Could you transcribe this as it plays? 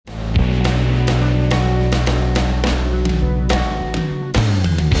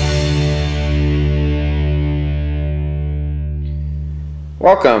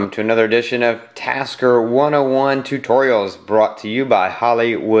Welcome to another edition of Tasker 101 Tutorials brought to you by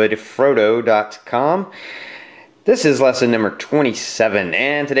hollywoodfrodo.com. This is lesson number 27,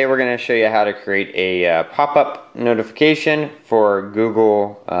 and today we're going to show you how to create a pop-up notification for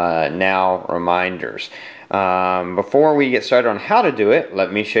Google Now reminders. Before we get started on how to do it,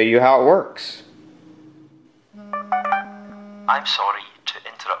 let me show you how it works. I'm sorry to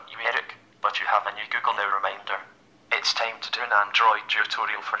interrupt you, Eric, but you have a new Google Now reminder. It's time to do an Android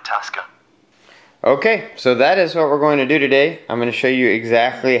tutorial for Tasker. Okay, so that is what we're going to do today. I'm going to show you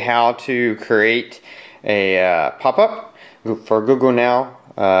exactly how to create a pop-up for Google Now.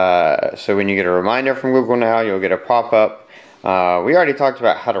 So when you get a reminder from Google Now, you'll get a pop-up. We already talked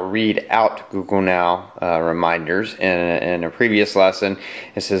about how to read out Google Now reminders in a previous lesson.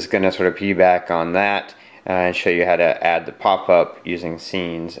 This is going to sort of piggyback on that and show you how to add the pop-up using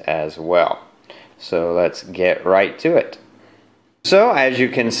scenes as well. So let's get right to it. So as you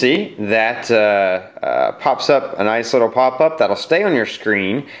can see, that pops up a nice little pop-up that'll stay on your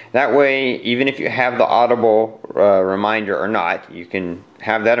screen. That way, even if you have the audible reminder or not, you can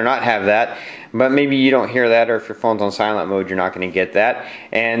have that or not have that, but maybe you don't hear that, or if your phone's on silent mode, you're not going to get that.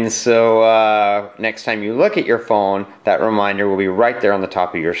 And so next time you look at your phone, that reminder will be right there on the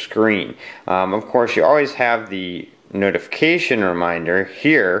top of your screen. Of course, you always have the notification reminder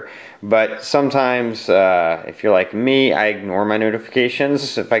here, but sometimes if you're like me, I ignore my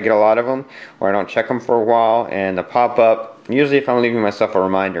notifications if I get a lot of them, or I don't check them for a while, and the pop-up, usually if I'm leaving myself a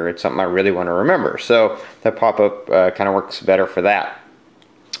reminder, it's something I really want to remember, so that pop-up kind of works better for that.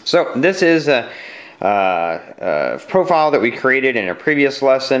 So this is a profile that we created in a previous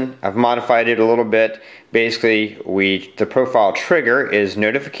lesson. I've modified it a little bit. Basically, the profile trigger is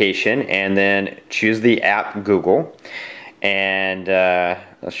notification, and then choose the app Google. And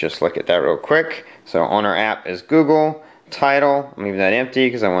let's just look at that real quick. So on our app is Google. Title, I'm leaving that empty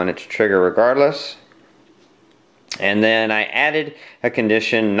because I want it to trigger regardless. And then I added a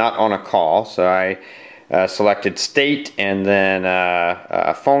condition not on a call. So I selected state and then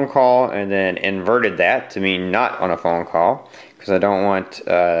a phone call, and then inverted that to mean not on a phone call, because I don't want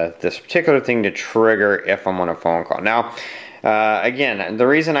this particular thing to trigger if I'm on a phone call. Now, again, the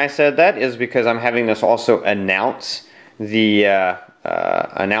reason I said that is because I'm having this also announce the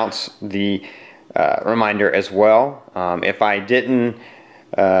reminder as well. If I didn't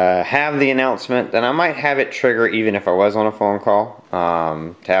have the announcement, then I might have it trigger even if I was on a phone call.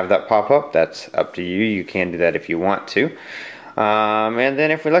 To have that pop up, that's up to you. You can do that if you want to. And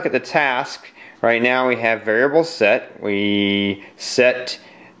then if we look at the task, right now we have variable set. We set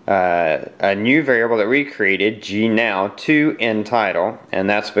a new variable that we created, gnow, to InTitle, and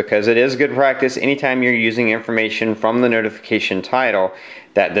that's because it is good practice anytime you're using information from the notification title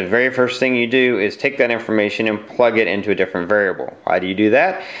that the very first thing you do is take that information and plug it into a different variable. Why do you do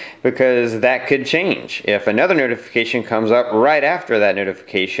that? Because that could change. If another notification comes up right after that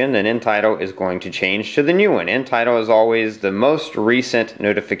notification, then InTitle is going to change to the new one. InTitle is always the most recent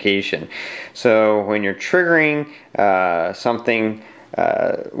notification. So when you're triggering something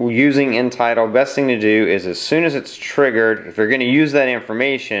using InTitle, best thing to do is as soon as it's triggered, if you're going to use that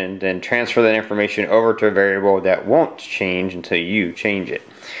information, then transfer that information over to a variable that won't change until you change it.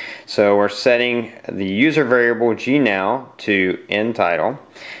 So we're setting the user variable gnow to InTitle,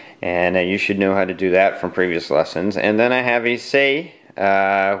 and you should know how to do that from previous lessons. And then I have a say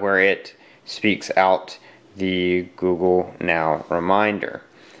where it speaks out the Google Now reminder.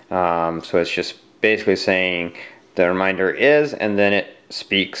 So it's just basically saying the reminder is, and then it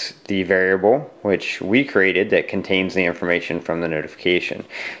speaks the variable which we created that contains the information from the notification.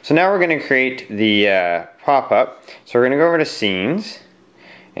 So now we're going to create the pop-up. So we're going to go over to scenes,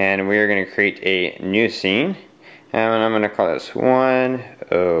 and we are going to create a new scene, and I'm going to call this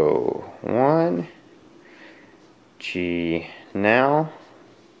 101 gnow.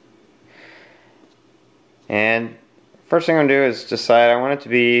 And first thing I'm going to do is decide I want it to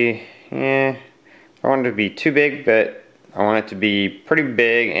be, I want it to be too big, but I want it to be pretty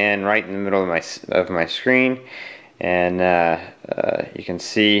big and right in the middle of my screen. And you can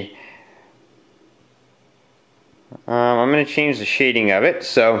see I'm going to change the shading of it.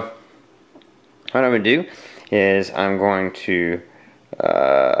 So what I'm going to do is I'm going to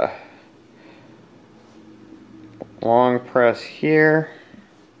long press here.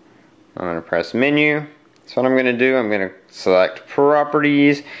 I'm going to press menu. So what I'm going to do, I'm going to select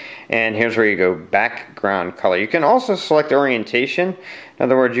properties, and here's where you go background color. You can also select orientation. In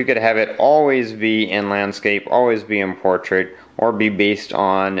other words, you could have it always be in landscape, always be in portrait, or be based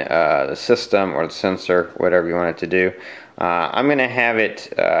on the system or the sensor, whatever you want it to do. I'm going to have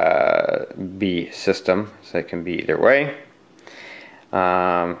it be system, so it can be either way.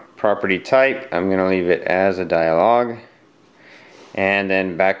 Property type, I'm going to leave it as a dialogue. And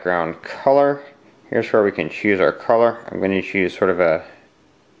then background color, here's where we can choose our color. I'm going to choose sort of a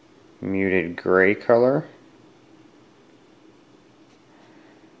muted gray color.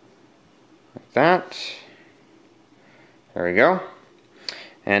 Like that. There we go.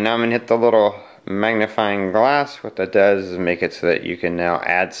 And now I'm going to hit the little magnifying glass. What that does is make it so that you can now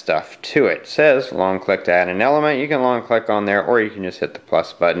add stuff to it. It says long click to add an element. You can long click on there, or you can just hit the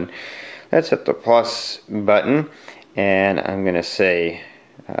plus button. Let's hit the plus button, and I'm going to say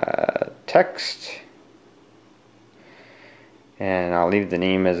text, and I'll leave the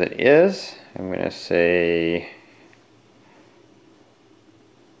name as it is. I'm going to say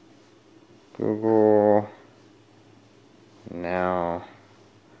Google Now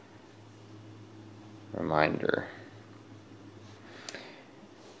Reminder.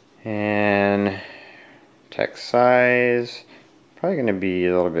 And text size, probably going to be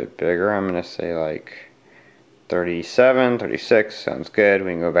a little bit bigger. I'm going to say like 37, 36, sounds good.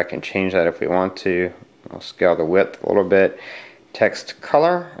 We can go back and change that if we want to. I'll scale the width a little bit. Text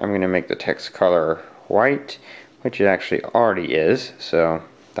color, I'm going to make the text color white, which it actually already is, so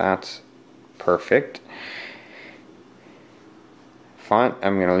that's perfect. Font,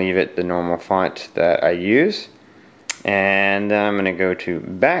 I'm going to leave it the normal font that I use. And then I'm going to go to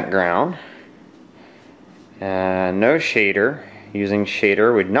background. No shader. Using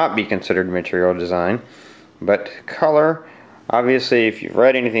shader would not be considered material design. But color, obviously if you've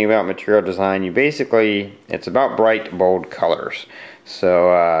read anything about material design, it's about bright, bold colors.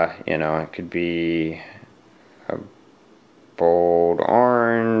 So, you know, it could be a bold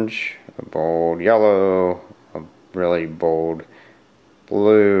orange, a bold yellow, a really bold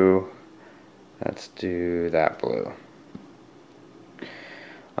blue. Let's do that blue.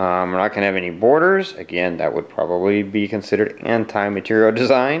 We're not going to have any borders. Again, that would probably be considered anti-material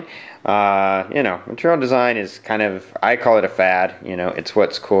design. You know, material design is kind of, I call it a fad. You know, it's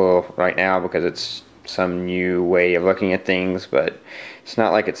what's cool right now because it's some new way of looking at things, but it's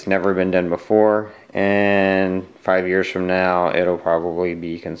not like it's never been done before. And 5 years from now, it'll probably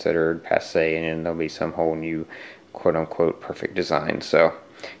be considered passé, and then there'll be some whole new quote-unquote perfect design. So,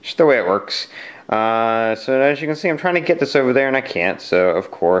 just the way it works. So as you can see, I'm trying to get this over there and I can't, so of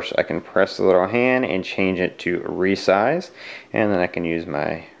course I can press the little hand and change it to resize, and then I can use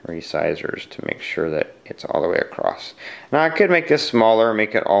my resizers to make sure that it's all the way across. Now I could make this smaller,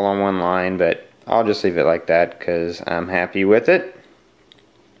 make it all on one line, but I'll just leave it like that because I'm happy with it,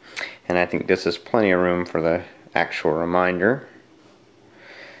 and I think this is plenty of room for the actual reminder.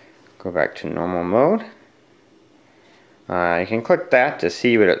 Go back to normal mode. You can click that to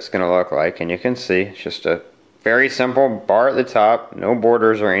see what it's going to look like, and you can see it's just a very simple bar at the top, no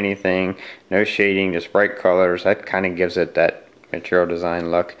borders or anything, no shading, just bright colors. That kind of gives it that material design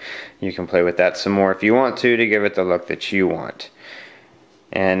look. You can play with that some more if you want to give it the look that you want.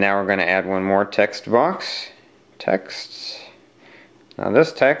 And now we're going to add one more text box. Text. Now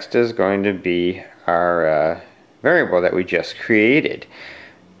this text is going to be our variable that we just created.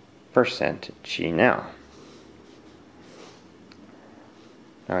 %G now.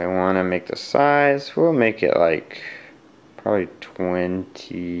 Now I want to make the size, we'll make it like probably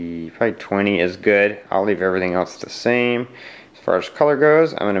 20 is good. I'll leave everything else the same. As far as color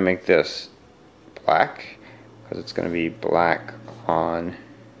goes, I'm going to make this black because it's going to be black on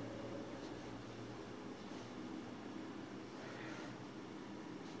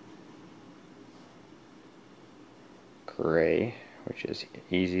gray, which is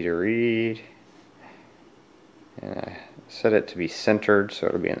easy to read. And I set it to be centered, so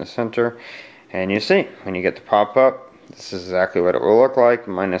it'll be in the center. And you see, when you get the pop-up, this is exactly what it will look like,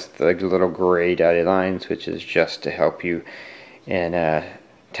 minus the little gray dotted lines, which is just to help you in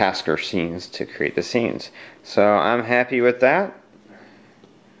task or scenes to create the scenes. So I'm happy with that.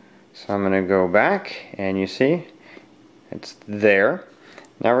 So I'm going to go back, and you see, it's there.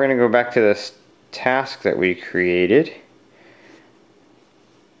 Now we're going to go back to this task that we created.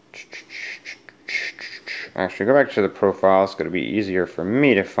 Actually, go back to the profile. It's going to be easier for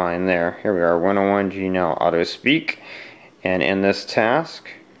me to find there. Here we are, 101 Gmail Auto Speak. And in this task,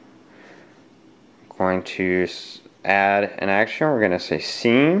 I'm going to add an action. We're going to say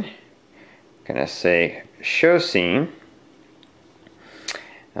scene. I'm going to say show scene.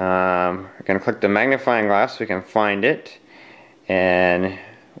 We're going to click the magnifying glass so we can find it. And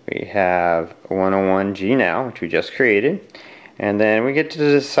we have 101G now, which we just created. And then we get to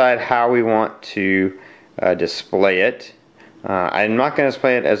decide how we want to display it. I'm not going to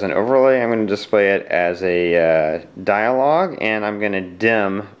display it as an overlay. I'm going to display it as a dialogue, and I'm going to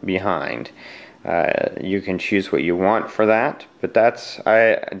dim behind. You can choose what you want for that, but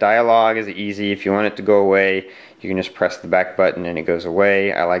dialogue is easy. If you want it to go away, you can just press the back button and it goes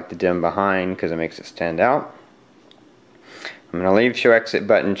away. I like the dim behind because it makes it stand out. I'm going to leave show exit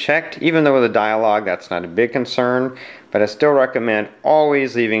button checked. Even though with the dialogue that's not a big concern, but I still recommend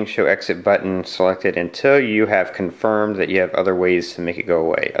always leaving show exit button selected until you have confirmed that you have other ways to make it go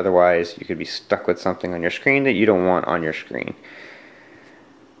away. Otherwise you could be stuck with something on your screen that you don't want on your screen.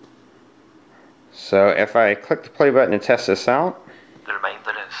 So if I click the play button and test this out, the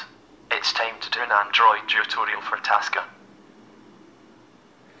reminder is, it's time to do an Android tutorial for Tasca.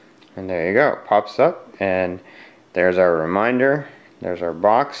 And there you go, it pops up and there's our reminder, there's our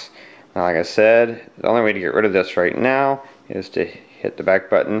box. Now, like I said, the only way to get rid of this right now is to hit the back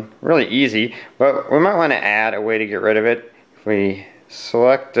button. Really easy, but we might want to add a way to get rid of it. If we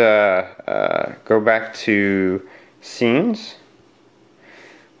select, go back to scenes,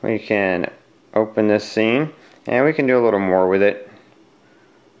 we can open this scene and we can do a little more with it.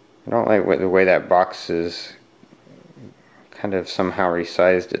 I don't like the way that box is kind of somehow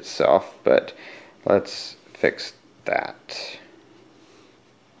resized itself, but let's fix that.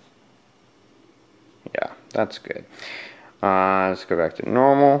 Yeah, that's good. Let's go back to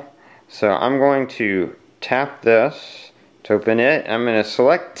normal. So I'm going to tap this to open it. I'm going to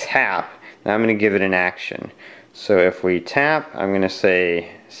select tap and I'm going to give it an action. So if we tap, I'm going to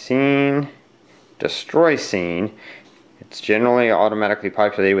say scene, destroy scene. It's generally automatically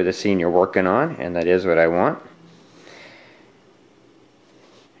populated with the scene you're working on, and that is what I want.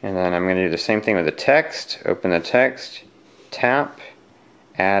 And then I'm going to do the same thing with the text. Open the text, tap,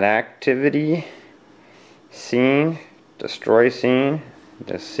 add activity, scene, destroy scene,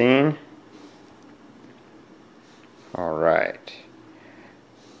 the scene. Alright.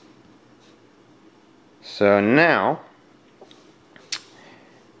 So now,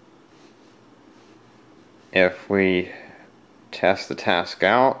 if we test the task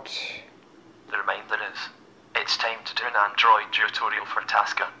out, the reminder is, it's time to do an Android tutorial for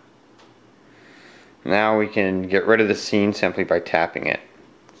Tasca. Now we can get rid of the scene simply by tapping it,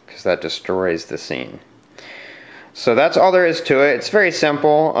 because that destroys the scene. So that's all there is to it. It's very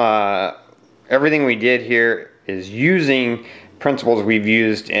simple. Everything we did here is using principles we've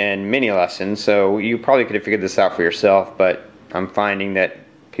used in many lessons, so you probably could have figured this out for yourself, but I'm finding that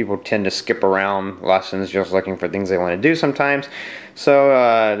people tend to skip around lessons just looking for things they want to do sometimes.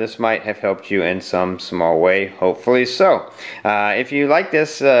 So this might have helped you in some small way, hopefully so. If you like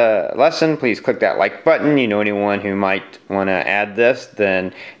this lesson, please click that like button. You know anyone who might want to add this,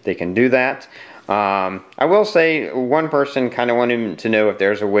 then they can do that. I will say one person kind of wanted to know if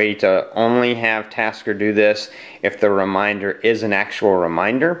there's a way to only have Tasker do this if the reminder is an actual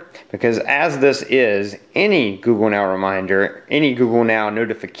reminder, because as this is, any Google Now reminder, any Google Now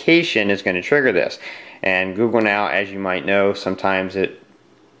notification is going to trigger this. And Google Now, as you might know, sometimes it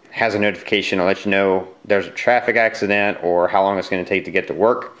has a notification to let you know there's a traffic accident or how long it's going to take to get to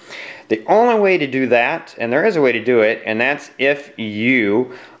work. The only way to do that, and there is a way to do it, and that's if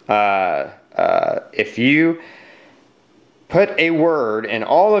you put a word in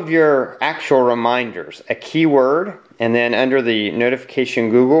all of your actual reminders, a keyword, and then under the notification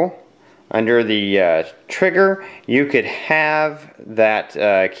Google, under the trigger, you could have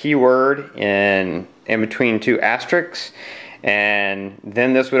that keyword in between two asterisks, and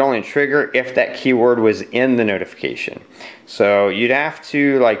then this would only trigger if that keyword was in the notification. So you'd have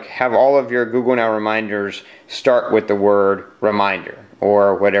to have all of your Google Now reminders start with the word reminder,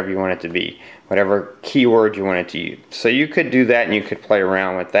 or whatever you want it to be, whatever keyword you want it to use. So you could do that and you could play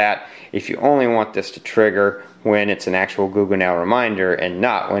around with that if you only want this to trigger when it's an actual Google Now reminder and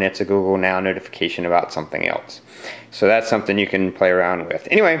not when it's a Google Now notification about something else. So that's something you can play around with.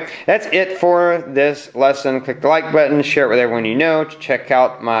 Anyway, that's it for this lesson. Click the like button, share it with everyone you know, to check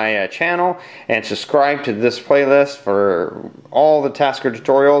out my channel, and subscribe to this playlist for all the Tasker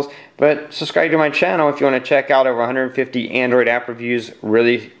tutorials. But subscribe to my channel if you want to check out over 150 Android app reviews,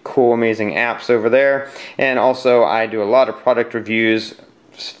 really cool, amazing apps over there. And also I do a lot of product reviews,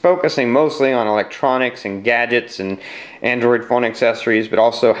 focusing mostly on electronics and gadgets and Android phone accessories, but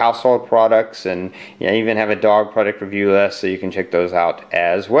also household products, and I even have a dog product review list, so you can check those out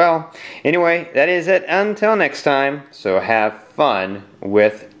as well. Anyway, that is it until next time, so have fun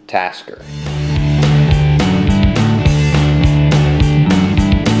with Tasker.